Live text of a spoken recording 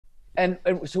And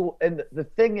the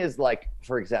thing is, like,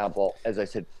 for example, as I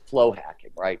said, flow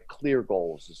hacking, right? Clear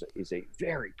goals is a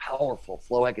very powerful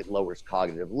flow hack. It lowers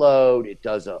cognitive load. It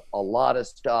does a lot of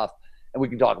stuff. And we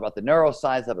can talk about the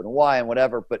neuroscience of it and why and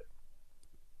whatever, but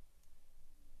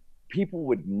people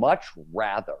would much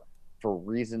rather, for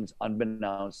reasons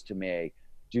unbeknownst to me,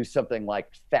 do something like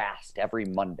fast every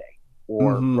Monday,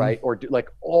 or right, or do like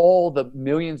all the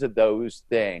millions of those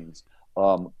things.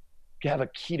 Have a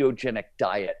ketogenic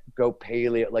diet, go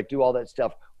paleo, like do all that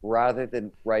stuff, rather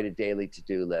than write a daily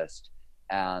to-do list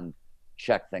and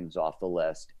check things off the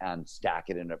list and stack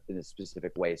it in a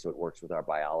specific way so it works with our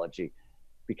biology.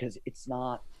 Because it's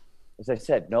not, as I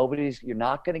said, you're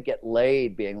not going to get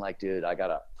laid being like, dude, I got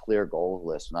a clear goal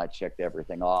list and I checked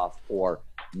everything off. Or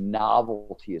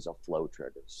novelty is a flow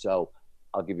trigger. So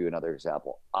I'll give you another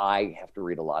example. I have to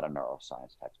read a lot of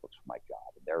neuroscience textbooks for my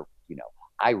job. And they're,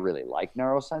 I really like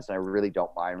neuroscience and I really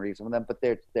don't mind reading some of them, but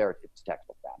it's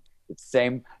textbook bound. It's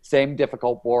same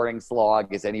difficult, boring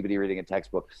slog as anybody reading a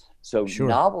textbook. So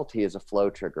novelty is a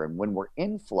flow trigger. And when we're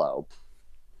in flow,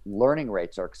 learning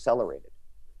rates are accelerated.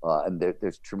 And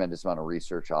there's tremendous amount of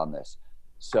research on this.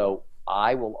 So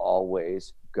I will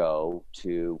always go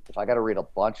to, if I got to read a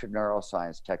bunch of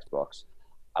neuroscience textbooks,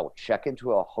 I will check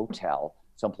into a hotel,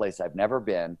 someplace I've never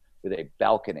been, with a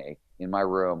balcony in my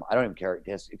room. I don't even care.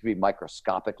 It could be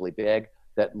microscopically big,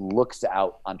 that looks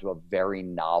out onto a very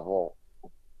novel,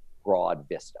 broad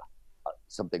vista,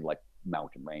 something like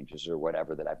mountain ranges or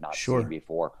whatever that I've not seen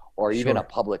before, or even a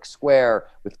public square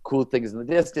with cool things in the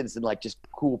distance and like just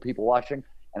cool people watching.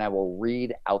 And I will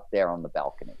read out there on the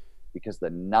balcony, because the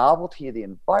novelty of the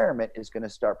environment is going to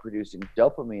start producing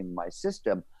dopamine in my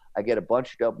system. I get a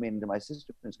bunch of dopamine into my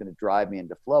system. It's going to drive me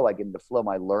into flow. I get into flow.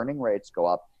 My learning rates go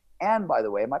up. And by the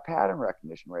way, my pattern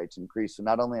recognition rates increase. So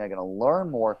not only am I going to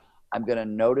learn more, I'm going to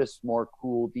notice more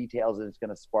cool details, and it's going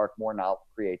to spark more novel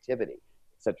creativity,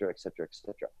 et cetera, et cetera, et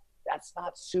cetera. That's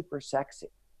not super sexy.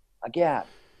 Again,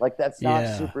 like that's not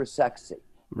super sexy.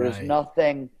 There's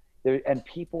nothing there, and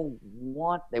people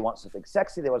want something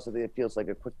sexy. They want something that feels like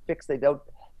a quick fix.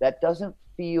 That doesn't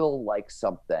feel like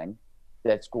something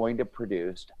that's going to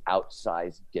produce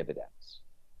outsized dividends,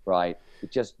 right?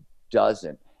 It just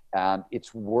doesn't.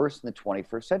 It's worse in the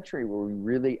 21st century, where we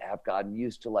really have gotten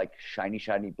used to like shiny,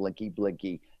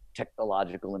 blinky,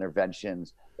 technological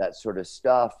interventions, that sort of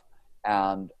stuff.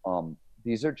 And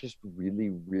these are just really,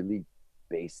 really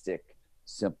basic,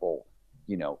 simple,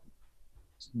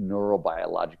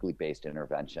 neurobiologically based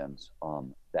interventions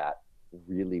that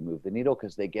really move the needle,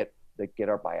 because they get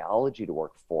our biology to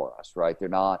work for us, right? You're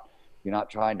not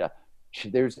trying to,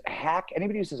 there's a hack.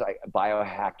 Anybody who says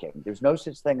biohacking, there's no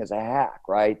such thing as a hack,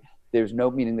 right? There's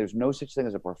no such thing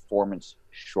as a performance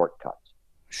shortcut.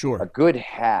 A good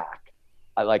hack,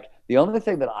 the only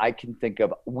thing that I can think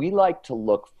of, we like to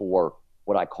look for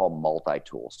what I call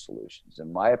multi-tool solutions.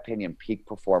 In my opinion, peak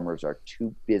performers are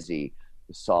too busy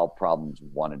to solve problems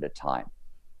one at a time.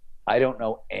 I don't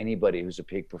know anybody who's a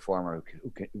peak performer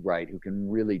who can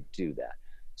really do that.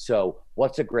 So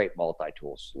what's a great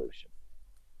multi-tool solution?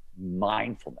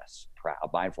 Mindfulness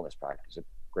practice is a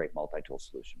great multi-tool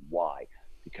solution. Why?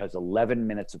 Because 11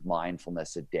 minutes of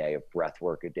mindfulness a day, of breath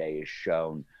work a day, is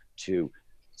shown to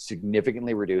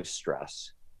significantly reduce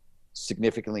stress,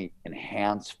 significantly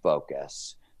enhance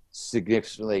focus,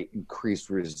 significantly increase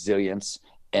resilience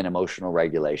and emotional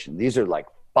regulation. These are like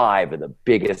 5 of the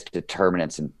biggest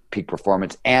determinants in peak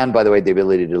performance. And by the way, the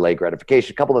ability to delay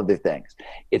gratification, a couple of other things.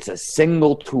 It's a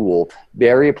single tool,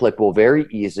 very applicable, very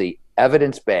easy,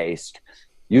 evidence-based,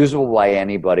 usable by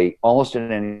anybody, almost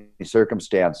in any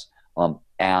circumstance.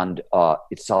 And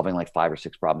it's solving like 5 or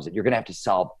 6 problems that you're going to have to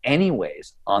solve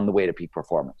anyways on the way to peak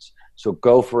performance. So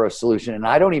go for a solution. And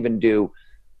I don't even do,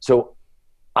 so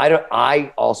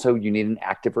you need an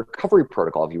active recovery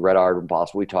protocol. If you read Art of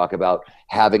Impossible, we talk about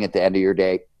having at the end of your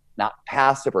day, not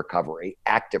passive recovery,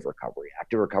 active recovery.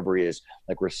 Active recovery is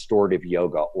like restorative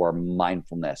yoga or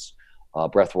mindfulness,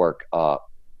 breath work, a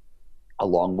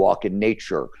long walk in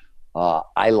nature.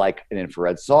 I like an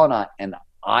infrared sauna, and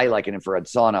I like an infrared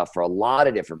sauna for a lot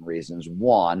of different reasons.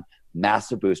 1,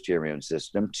 massive boost to your immune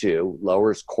system. 2,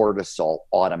 lowers cortisol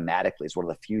automatically. It's one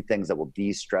of the few things that will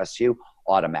de-stress you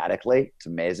automatically. It's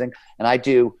amazing. And I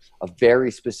do a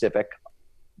very specific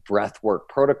breath work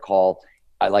protocol.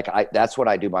 That's what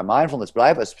I do by mindfulness, but I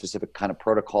have a specific kind of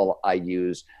protocol I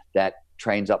use that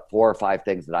trains up 4 or 5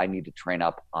 things that I need to train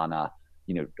up on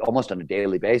almost on a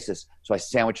daily basis. So I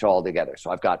sandwich it all together. So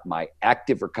I've got my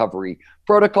active recovery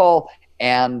protocol,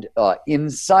 and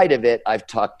inside of it, I've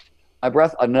tucked my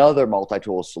breath, another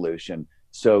multi-tool solution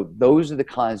So those are the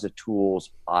kinds of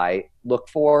tools I look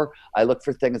for. I look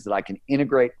for things that I can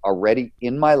integrate already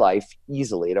in my life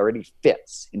easily. It already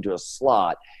fits into a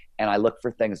slot. And I look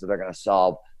for things that are going to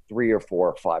solve 3 or 4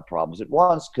 or 5 problems at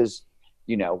once, because,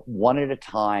 one at a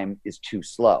time is too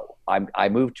slow. I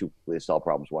move too quickly to solve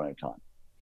problems one at a time.